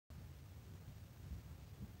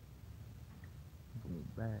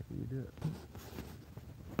bag. You do it.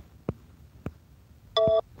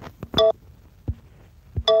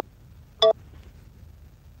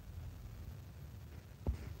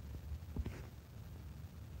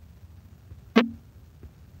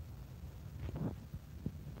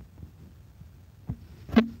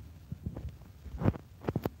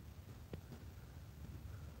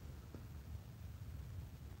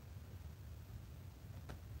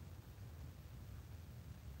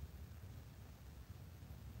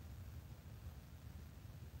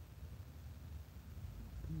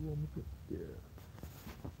 You want me to? Yeah.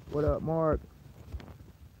 What up, Mark?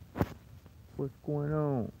 What's going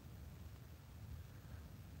on?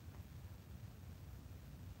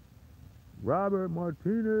 Robert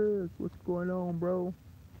Martinez, what's going on, bro?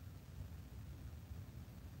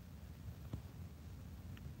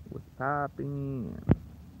 What's poppin'?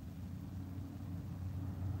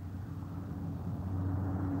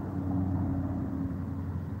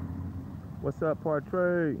 What's up,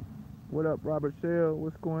 Portray? What up, Robert Shell?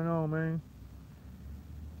 What's going on, man?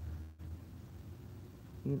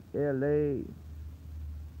 In LA.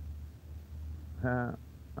 Huh?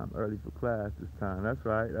 I'm early for class this time. That's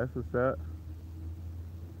right. That's what's up.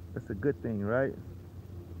 That's a good thing, right?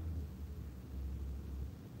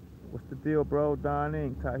 What's the deal, bro? Don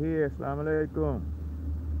Inc. Tahir, Assalamu alaikum.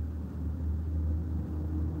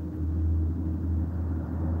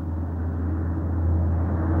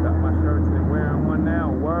 Got my shirts and wearing one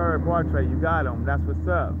now. Word, Portrait, you got them. That's what's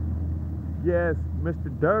up. Yes, Mr.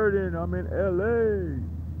 Durden, I'm in LA.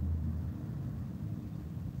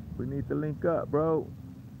 We need to link up, bro.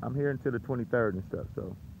 I'm here until the 23rd and stuff,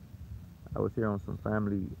 so I was here on some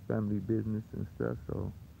family business and stuff,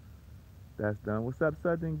 so that's done. What's up,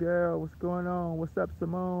 Southern Girl? What's going on? What's up,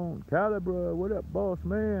 Simone? Calibra, what up, boss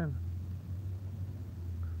man?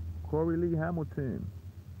 Corey Lee Hamilton.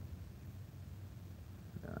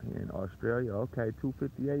 Down here in Australia. Okay,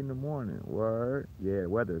 2:58 in the morning. Word. Yeah, the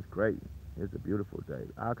weather is great. It's a beautiful day.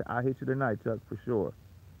 I'll hit you tonight, Chuck, for sure.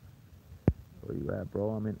 Where you at,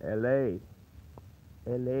 bro? I'm in LA.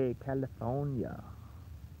 LA, California.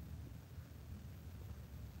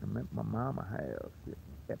 I'm at my mama's house.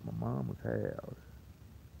 At my mama's house.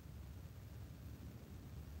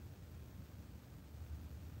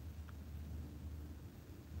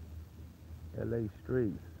 LA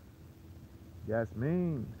streets.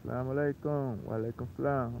 Yasmin, Assalamu alaikum. Wa alaikum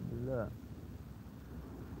salam. Alhamdulillah.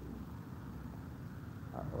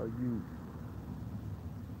 How are you?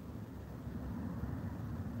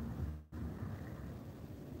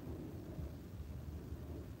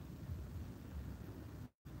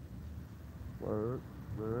 Word,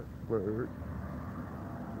 word, word.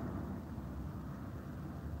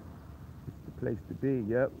 It's the place to be,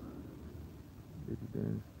 yep.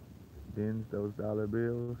 Bins those dollar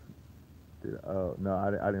bills. Oh no,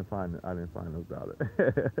 I didn't find those dollars.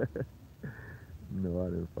 No, I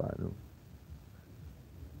didn't find them.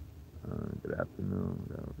 Good afternoon.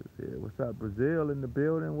 Here. What's up, Brazil in the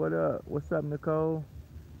building? What up? What's up, Nicole?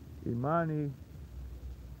 Imani.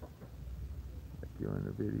 Like you in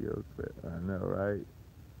the videos, but I know, right?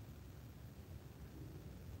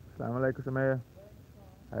 Assalamu alaikum, Samaya.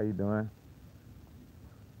 How you doing?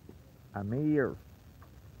 Amir.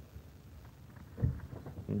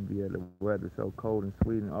 India, the weather's so cold in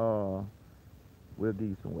Sweden. Oh, we'll give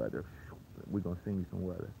you some weather. We're gonna send you some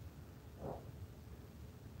weather.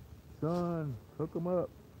 Son, hook 'em up.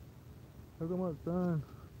 Hook 'em up, son.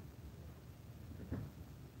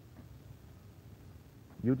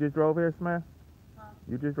 You just drove here, Smash? Huh?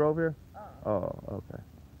 You just drove here? Oh, okay.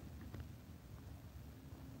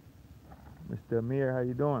 Mr. Amir, how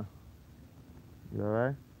you doing? You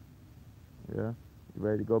alright? Yeah? You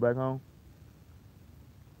ready to go back home?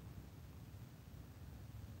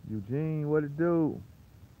 Eugene, what it do?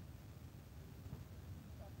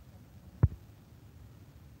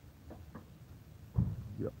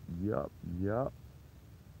 Yup.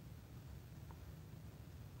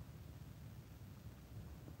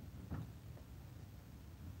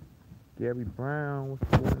 Gary Brown, what's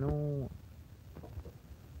going on?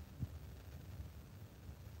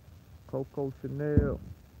 Coco Chanel.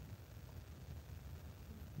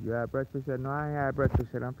 You had breakfast yet? No, I ain't had breakfast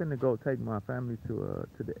yet. I'm finna go take my family to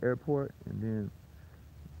the airport, and then.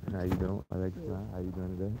 How you doing, Alexa? How you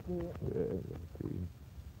doing today? Yeah.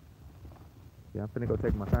 Yeah, I'm finna go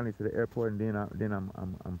take my family to the airport, and then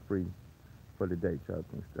I'm free for the day, Chuck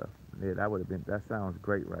and stuff. Yeah, that sounds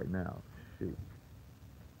great right now. Shit,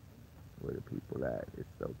 where the people at? It's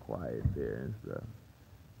so quiet there and stuff.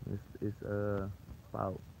 It's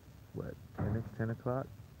about what 10 o'clock?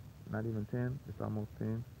 Not even 10. It's almost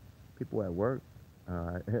 10. People at work. All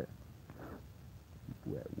right.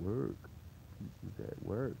 People at work. People's at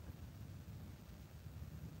work.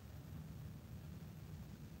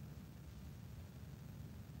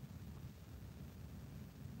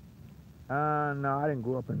 No, I didn't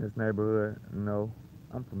grow up in this neighborhood. No,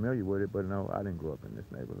 I'm familiar with it, but no, I didn't grow up in this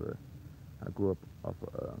neighborhood. I grew up off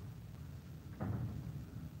of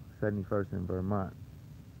 71st in Vermont.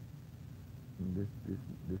 And this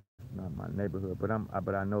is not my neighborhood, but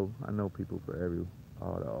but I know people for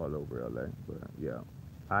all over LA. But yeah,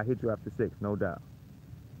 I hit you after 6, no doubt.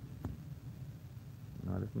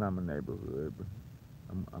 No, that's not my neighborhood, but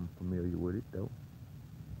I'm familiar with it though.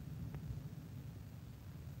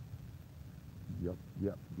 Yup,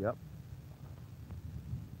 yup, yup.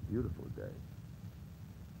 Beautiful day.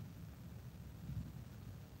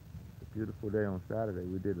 It's a beautiful day on Saturday.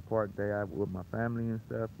 We did a park day out with my family and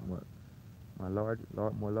stuff, my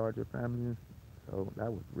more larger family, so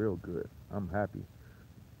that was real good. I'm happy.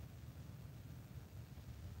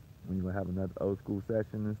 When you gonna have another old school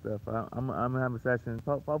session and stuff, I'm gonna have a session.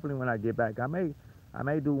 Hopefully, when I get back, I may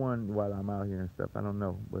do one while I'm out here and stuff. I don't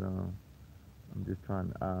know, but I'm just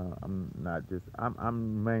trying. I'm not just.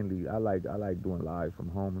 I'm mainly. I like doing live from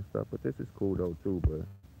home and stuff. But this is cool though too. But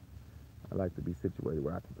I like to be situated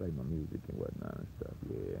where I can play my music and whatnot and stuff.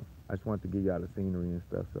 Yeah. I just wanted to give y'all the scenery and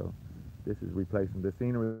stuff. So this is replacing the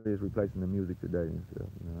scenery is replacing the music today and stuff.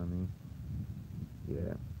 You know what I mean?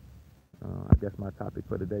 Yeah. I guess my topic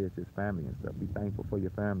for today is just family and stuff. Be thankful for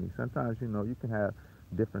your family. Sometimes you can have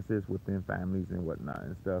differences within families and whatnot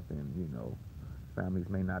and stuff, and families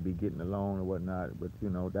may not be getting along or whatnot. But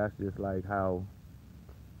that's just like how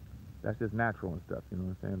that's just natural and stuff. You know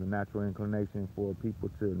what I'm saying? The natural inclination for people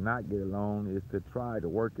to not get along is to try to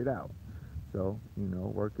work it out. So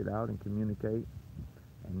work it out and communicate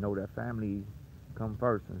and know that family come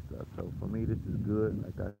first and stuff. So for me, this is good.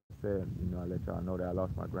 Like I said, I let y'all know that I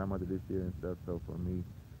lost my grandmother this year and stuff. So for me,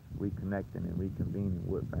 reconnecting and reconvening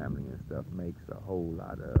with family and stuff makes a whole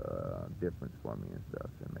lot of difference for me and stuff.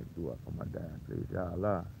 So make dua for my dad, please. Ya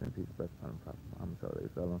Allah, since he's best friend, Prophet Muhammad Sallallahu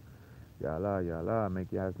Alaihi Wasallam. Ya Allah,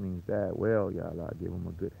 make Yasmin's dad well. Ya Allah, give him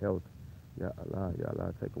a good health. Ya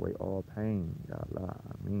Allah, take away all pain. Ya Allah,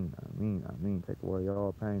 Ameen, Ameen, Ameen. Take away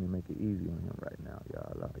all pain and make it easy on him right now. Ya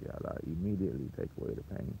Allah, immediately take away the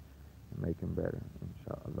pain and make him better.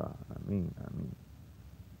 Inshallah, Ameen, Ameen.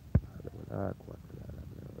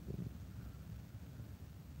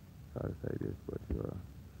 Sorry to say this, but you're a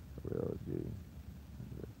real G.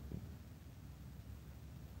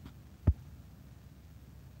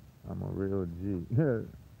 I'm a real G.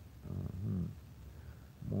 hmm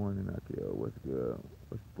Morning, Akil. What's good?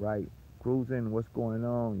 What's bright? Cruising. What's going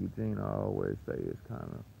on? Eugene, I always say it's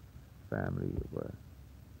kind of family, but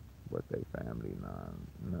they family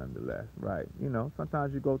nonetheless. Right.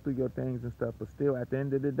 Sometimes you go through your things and stuff, but still at the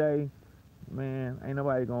end of the day, man, ain't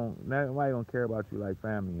nobody gonna care about you like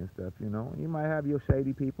family and stuff. You might have your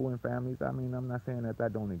shady people and families. I mean, I'm not saying that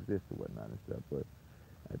don't exist or whatnot and stuff, but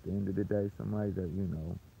at the end of the day, somebody that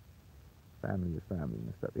family is family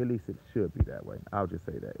and stuff. At least it should be that way. I'll just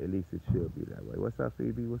say that. At least it should be that way. What's up,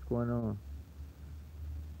 Phoebe? What's going on?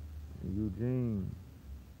 Eugene.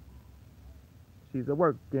 She's a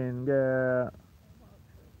working girl.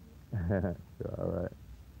 All right.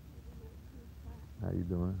 How you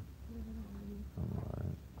doing? I'm all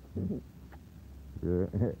right. Good.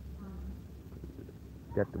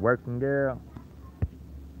 Got the working girl.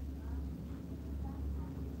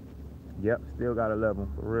 Yep. Still gotta love them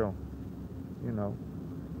for real. You know.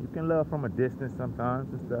 You can love from a distance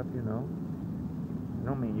sometimes and stuff.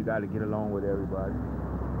 Don't mean you got to get along with everybody.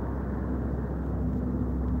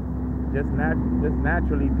 Just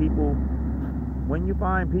naturally, people. When you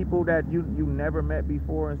find people that you never met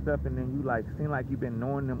before and stuff, and then you like seem like you've been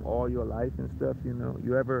knowing them all your life and stuff.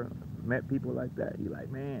 You ever met people like that? You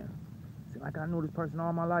like, man, seem like I knew this person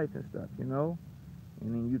all my life and stuff. And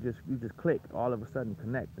then you just click all of a sudden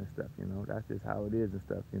connect and stuff. That's just how it is and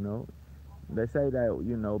stuff. They say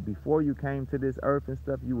that before you came to this earth and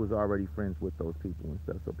stuff, you was already friends with those people and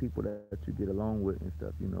stuff. So people that you get along with and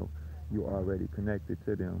stuff, you already connected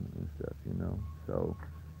to them and stuff. So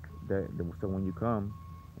so when you come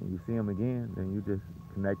and you see them again, then you just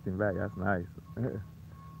connecting back. That's nice. You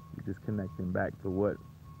just connecting back to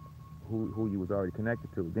who you was already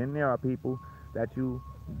connected to. Then there are people that you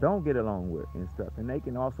don't get along with and stuff, and they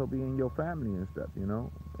can also be in your family and stuff.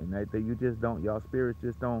 And that you just don't, y'all spirits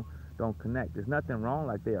just don't connect. There's nothing wrong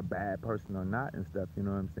like they're a bad person or not and stuff. You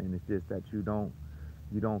know what I'm saying? It's just that you don't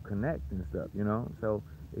connect and stuff. So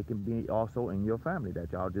it can be also in your family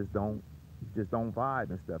that y'all just don't vibe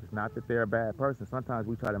and stuff. It's not that they're a bad person. Sometimes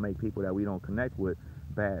we try to make people that we don't connect with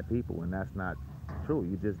bad people, and that's not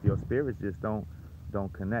true. Your spirits just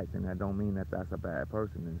don't connect, and that don't mean that that's a bad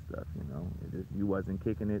person and stuff. It just, you wasn't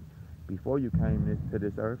kicking it before you came to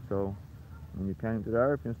this earth, so when you came to the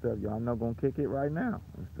earth and stuff, y'all not gonna kick it right now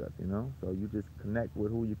and stuff. So you just connect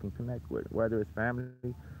with who you can connect with, whether it's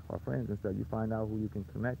family or friends and stuff. You find out who you can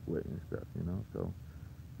connect with and stuff. So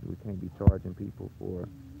we can't be charging people for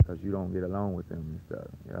because you don't get along with them and stuff.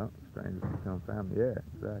 Yeah, strangers become family. Yeah,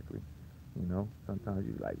 exactly. Sometimes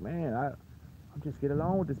you're like, man, I just get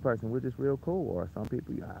along with this person. We're just real cool. Or some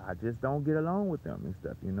people, I just don't get along with them and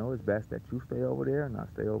stuff. It's best that you stay over there and I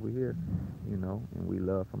stay over here. And we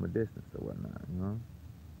love from a distance or whatnot.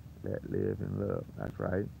 Let live and love. That's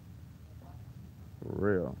right. For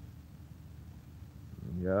real.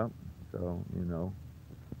 Yep. So,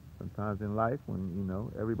 sometimes in life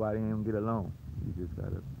when, everybody ain't gonna get along, you just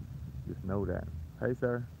gotta just know that. Hey,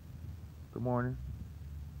 sir. Good morning.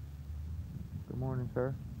 Good morning,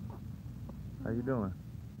 sir. How you doing?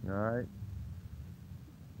 You all right?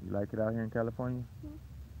 You like it out here in California?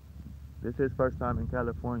 This is his first time in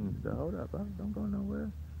California. So hold up, bro. Don't go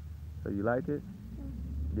nowhere. So you like it?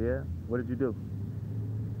 Yeah. What did you do?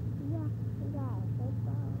 Yeah, we got a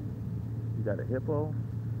hippo. You got a hippo?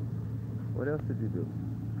 What else did you do?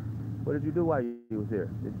 What did you do while you was here?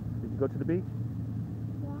 Did you go to the beach?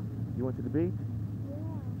 Yeah, You went to the beach?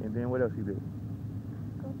 yeah. And then what else you did?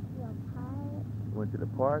 Go to the park. You went to the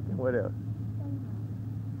park and what else? Then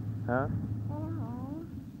Huh? home.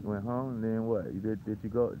 You went home and then what? Did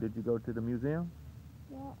you go to the museum?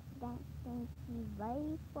 Yeah, that's when see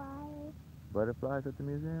butterflies. Butterflies at the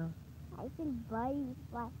museum? I see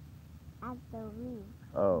butterflies at the roof.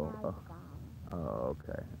 Oh, Now oh, it's gone. oh,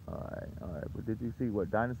 okay. All right, all right. But did you see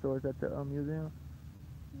what dinosaurs at the museum?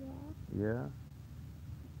 Yeah. Yeah.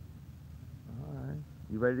 All right.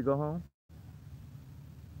 You ready to go home?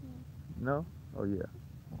 Yeah. No? Oh yeah.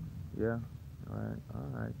 Yeah. All right. All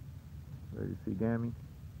right. Ready to see Gammy?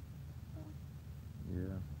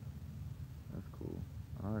 Yeah. That's cool.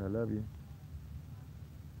 All right. I love you.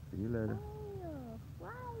 See you later. Oh,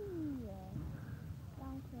 fire.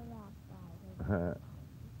 Don't kill that fire.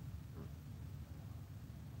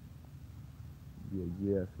 Yeah.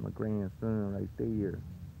 Yes. My grandson right there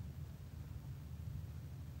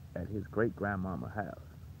at his great grandmama house.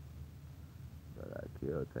 But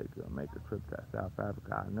make a trip to South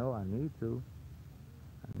Africa. I know I need to.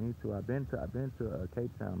 I need to. I've been to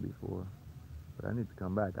Cape Town before, but I need to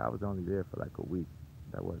come back. I was only there for like a week.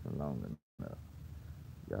 That wasn't long enough.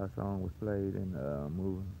 Y'all song was played in the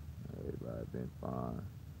movie. Everybody been fine.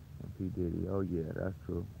 And P Diddy. Oh yeah, that's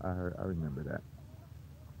true. I remember that.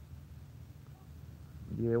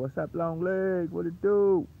 Yeah, what's up, long leg? What it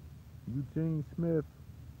do? Eugene Smith.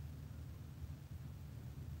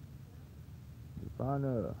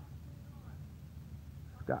 Ivana.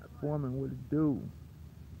 Scott Foreman. What it do?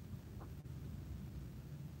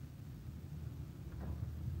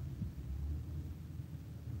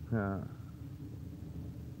 Huh.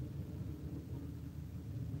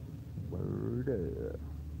 Word up.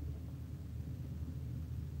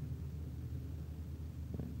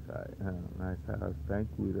 Tight, huh? Nice house. Thank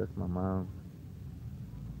you. That's my mom.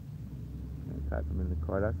 And type them in the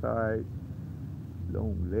car. That's all right.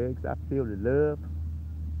 Long legs. I feel the love.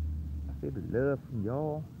 I feel the love from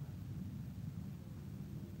y'all.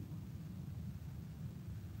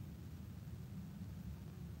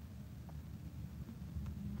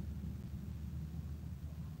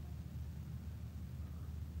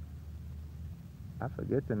 I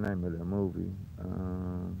forget the name of the movie.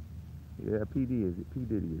 Yeah, P Diddy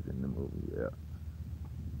is in the movie. Yeah,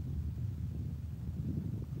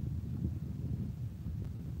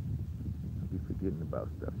 I be forgetting about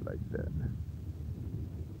stuff like that.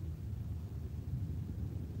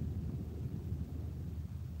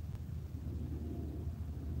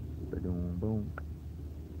 Boom, boom,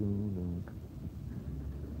 boom, boom,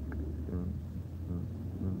 boom, boom,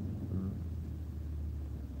 boom, boom.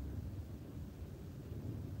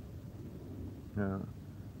 Yeah,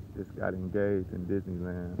 just got engaged in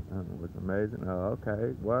Disneyland. It was amazing. Oh,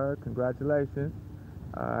 okay. Word. Congratulations.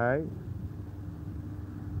 All right.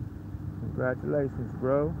 Congratulations,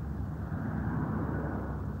 bro.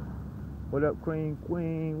 What up, Queen?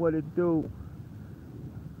 Queen, what it do?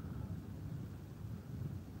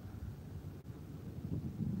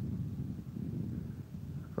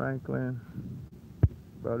 Franklin,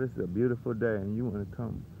 bro, this is a beautiful day, and you want to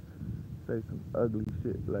come say some ugly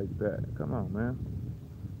shit like that? Come on, man.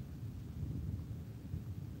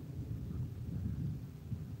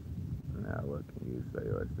 Now, what can you say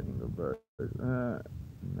or sing a verse?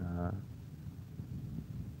 Nah.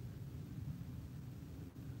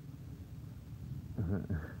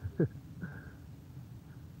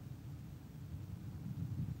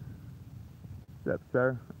 up,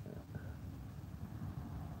 sir?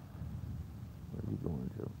 Where you going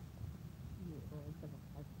to?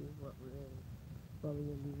 Ask you what we were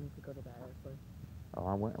leaving to go to the airport. Oh,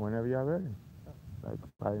 I went whenever y'all ready. Like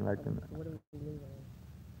probably like in. What are we leaving?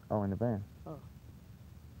 Oh, in the van. Oh.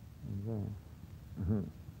 In the van. Mhm.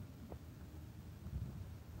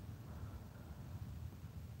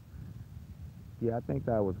 Yeah, I think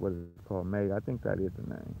that was what it's called, May. I think that is the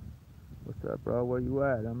name. What's up, bro? Where you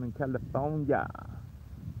at? I'm in California,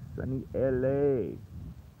 sunny LA,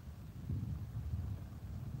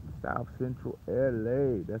 South Central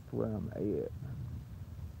LA. That's where I'm at.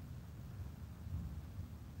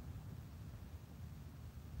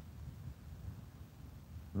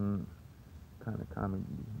 Mm, kind of comedy.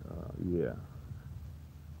 Yeah.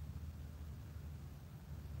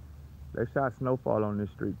 They shot Snowfall on this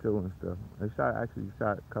street too and stuff. They actually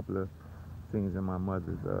shot a couple of scenes in my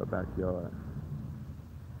mother's backyard.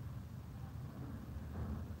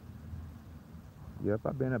 Yep,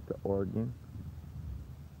 I've been up to Oregon.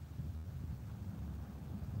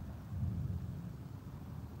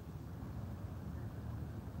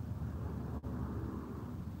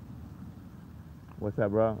 What's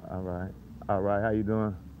up, bro? All right. All right, how you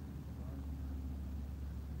doing?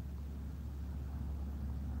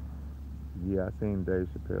 Yeah, I seen Dave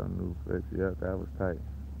Chappelle new flicks. Yep, that was tight.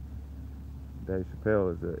 Dave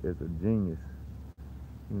Chappelle is a genius.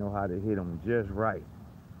 You know how to hit him just right.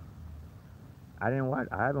 I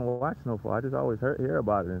haven't watched Snowfall. I just always hear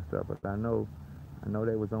about it and stuff. But I know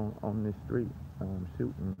they was on this street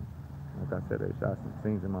shooting. Like I said, they shot some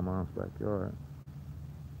scenes in my mom's backyard.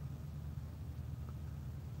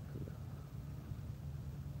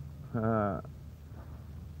 My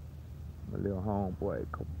little homeboy,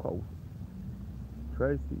 Coco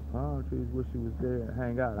Tracy, palm trees. Wish she was there and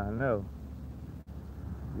hang out. I know.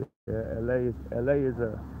 Yeah, LA is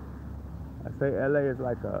a. I say LA is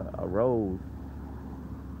like a rose.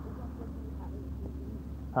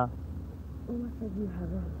 Huh? Uma said you have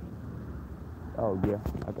everything. Oh yeah,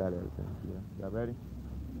 I got everything. Yeah, y'all ready?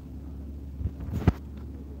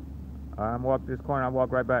 All right, I'm walk this corner. I'll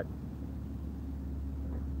walk right back.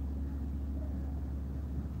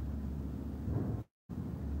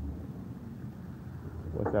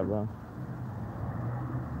 What's up, bro?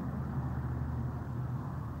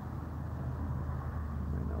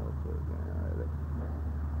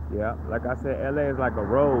 Yeah, like I said, LA is like a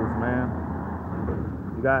rose, man.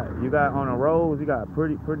 You got on a rose, you got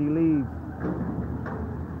pretty leaves,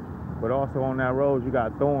 but also on that rose you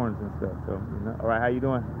got thorns and stuff. So, you know. All right, how you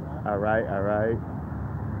doing? All right, all right.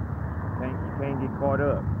 You can't get caught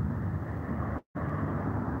up.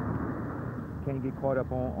 Can't get caught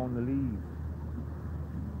up on the leaves.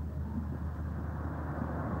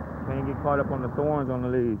 Can't get caught up on the thorns on the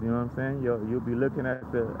leaves. You know what I'm saying? You'll be looking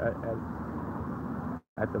at the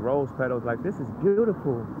rose petals like this is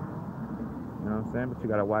beautiful. You know what I'm saying? But you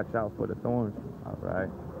gotta watch out for the thorns. All right.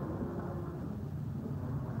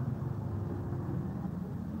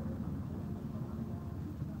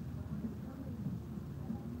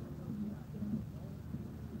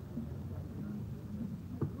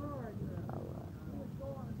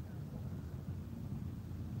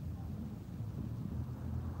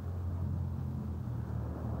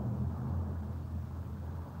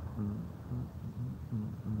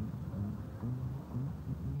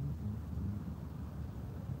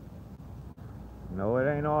 No,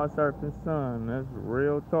 it ain't all surfing sun. That's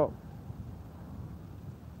real talk.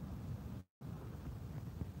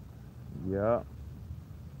 Yeah.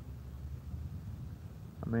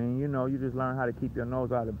 I mean, you know, you just learn how to keep your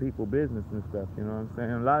nose out of people's business and stuff. You know what I'm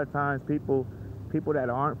saying? A lot of times, people that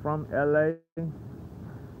aren't from LA,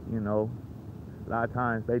 you know, a lot of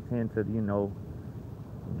times they tend to, you know,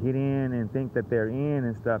 get in and think that they're in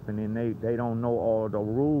and stuff, and then they don't know all the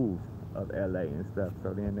rules of LA and stuff.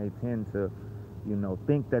 So then they tend to, you know,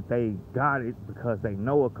 think that they got it because they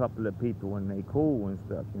know a couple of people and they cool and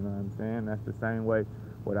stuff. You know what I'm saying? That's the same way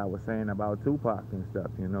what I was saying about Tupac and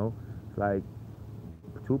stuff. You know, it's like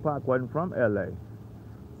Tupac wasn't from LA,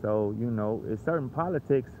 so you know, it's certain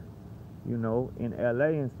politics, you know, in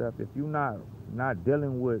LA and stuff. If you're not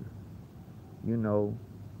dealing with, you know,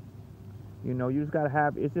 you just gotta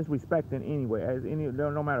have. It's just respecting anyway. As any,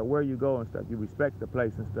 no matter where you go and stuff, you respect the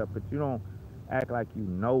place and stuff, but you don't act like you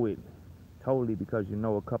know it totally because you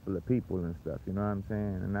know a couple of people and stuff. You know what I'm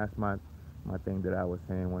saying? And that's my thing that I was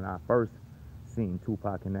saying when I first seen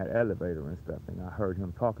Tupac in that elevator and stuff, and I heard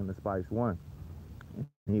him talking to Spice One.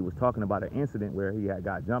 And he was talking about an incident where he had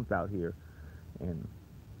got jumped out here, and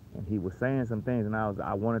he was saying some things, and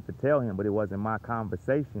I wanted to tell him, but it wasn't my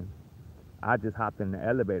conversation. I just hopped in the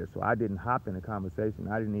elevator, so I didn't hop in the conversation.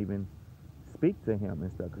 I didn't even speak to him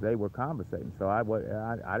and stuff because they were conversating. So I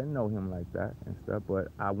didn't know him like that and stuff, but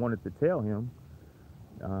I wanted to tell him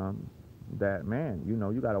um, that, man, you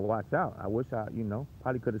got to watch out. I wish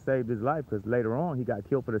probably could have saved his life because later on he got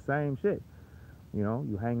killed for the same shit. You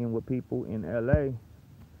hanging with people in L.A.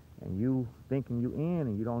 and you thinking you in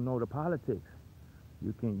and you don't know the politics.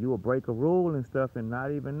 You will break a rule and stuff and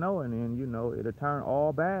not even know, and then it'll turn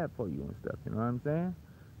all bad for you and stuff. You know what I'm saying?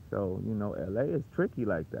 So LA is tricky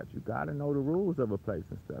like that. You gotta know the rules of a place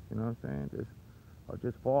and stuff. You know what I'm saying?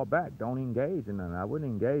 Just fall back. Don't engage in nothing. I wouldn't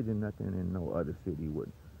engage in nothing in no other city with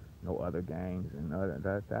no other gangs and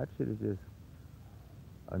that shit is just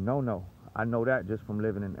a no. I know that just from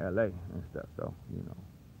living in LA and stuff. So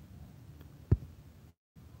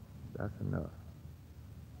that's enough.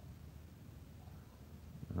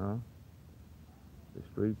 You know? The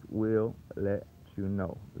streets will let you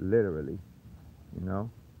know, literally. You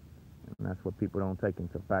know. And that's what people don't take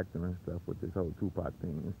into factor and stuff with this whole Tupac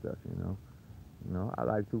thing and stuff, I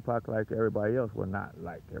like Tupac like everybody else. Well, not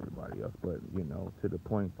like everybody else, but, to the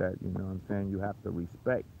point that, what I'm saying, you have to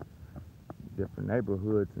respect different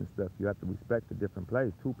neighborhoods and stuff. You have to respect a different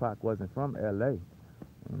place. Tupac wasn't from L.A.,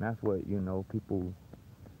 and that's what, people,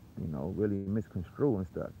 really misconstrue and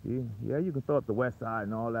stuff. Yeah, you can throw up the West Side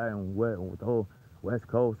and all that and with the whole West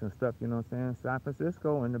Coast and stuff, you know what I'm saying? San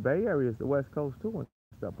Francisco and the Bay Area is the West Coast too and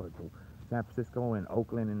stuff, but San Francisco and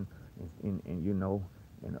Oakland and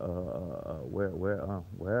and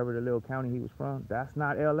wherever the little county he was from, that's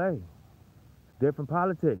not L.A. It's different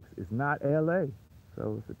politics. It's not L.A.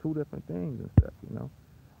 So it's the two different things and stuff,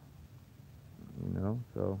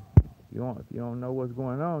 So if you don't know what's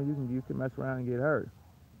going on, you can mess around and get hurt.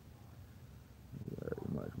 Very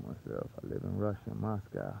much myself. I live in Russia and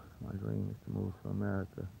Moscow. My dream is to move to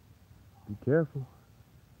America. Be careful.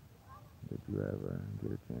 Did you ever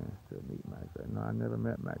get a chance to meet Mac Dre? No, I never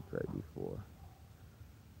met Mac Dre before.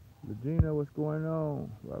 Regina, what's going on?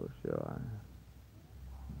 Robert Shaw.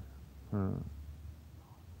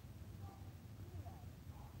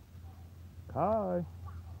 Hi.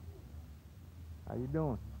 How you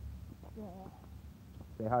doing? Yeah.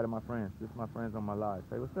 Say hi to my friends. This is my friends on my live.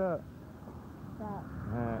 Say what's up. What's up?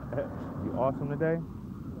 You awesome today?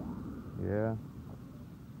 Yeah. Yeah.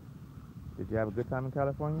 Did you have a good time in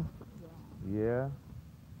California? Yeah. Yeah.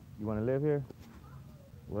 You want to live here?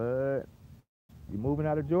 What? You moving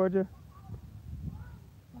out of Georgia?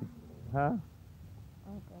 Huh?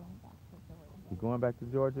 I'm going back to Georgia. You going back to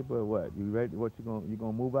Georgia? But what? You ready? What you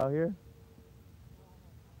gonna move out here?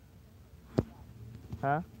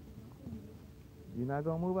 Huh? You not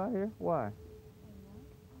gonna move out here? Why?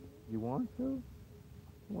 You want to?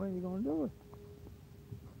 When are you gonna do it?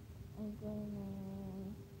 I'm going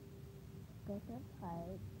to go to a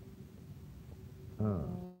park Uh.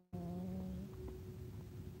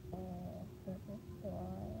 and to the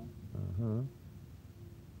store Uh-huh.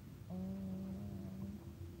 and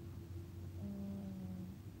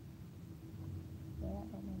get up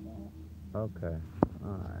in the bed. Okay.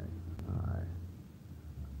 All right. All right.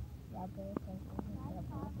 That day taking me to the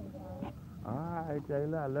park. All right,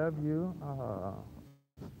 Jayla. I love you.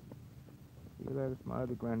 See you later. It's my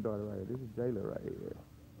other granddaughter right here. This is Jayla right here.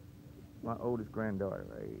 My oldest granddaughter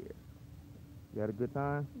right here. You had a good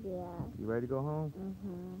time? Yeah. You ready to go home?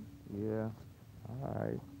 Mm-hmm. Yeah. All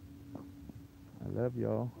right. I love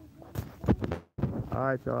y'all. All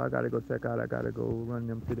right, y'all. I gotta go check out. I gotta go run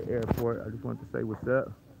them to the airport. I just want to say what's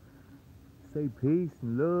up. Say peace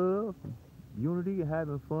and love, unity, and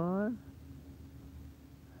having fun.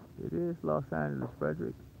 It is Los Angeles,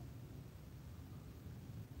 Frederick.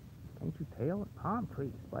 Can't you tell? Palm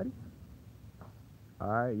trees, buddy. All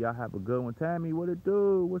right, y'all have a good one. Tammy, what it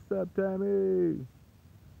do? What's up, Tammy?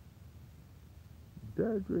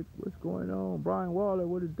 Dedrick, what's going on? Brian Waller,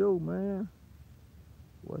 what it do, man?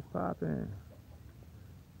 What's poppin'?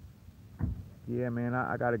 Yeah, man,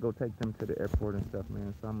 I gotta go take them to the airport and stuff,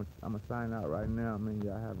 man. So I'm gonna sign out right now, man.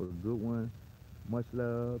 Y'all have a good one. Much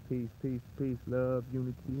love, peace, peace, peace, love,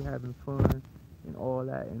 unity, having fun, and all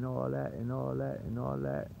that, and all that, and all that, and all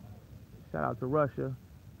that. Shout out to Russia.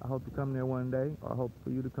 I hope you come there one day, or I hope for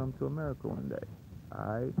you to come to America one day.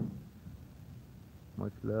 All right?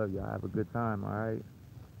 Much love. Y'all have a good time, all right?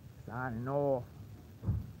 Signing off.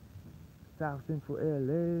 South Central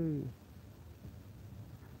LA.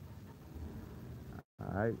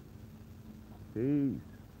 All right? Peace.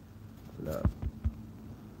 Love.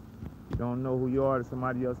 You don't know who you are,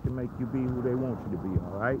 somebody else can make you be who they want you to be,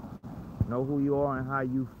 all right? Know who you are and how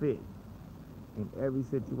you fit in every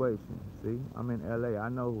situation. See, I'm in LA. I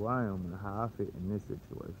know who I am and how I fit in this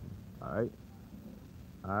situation. All right?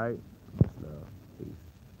 All right? Much love. Peace.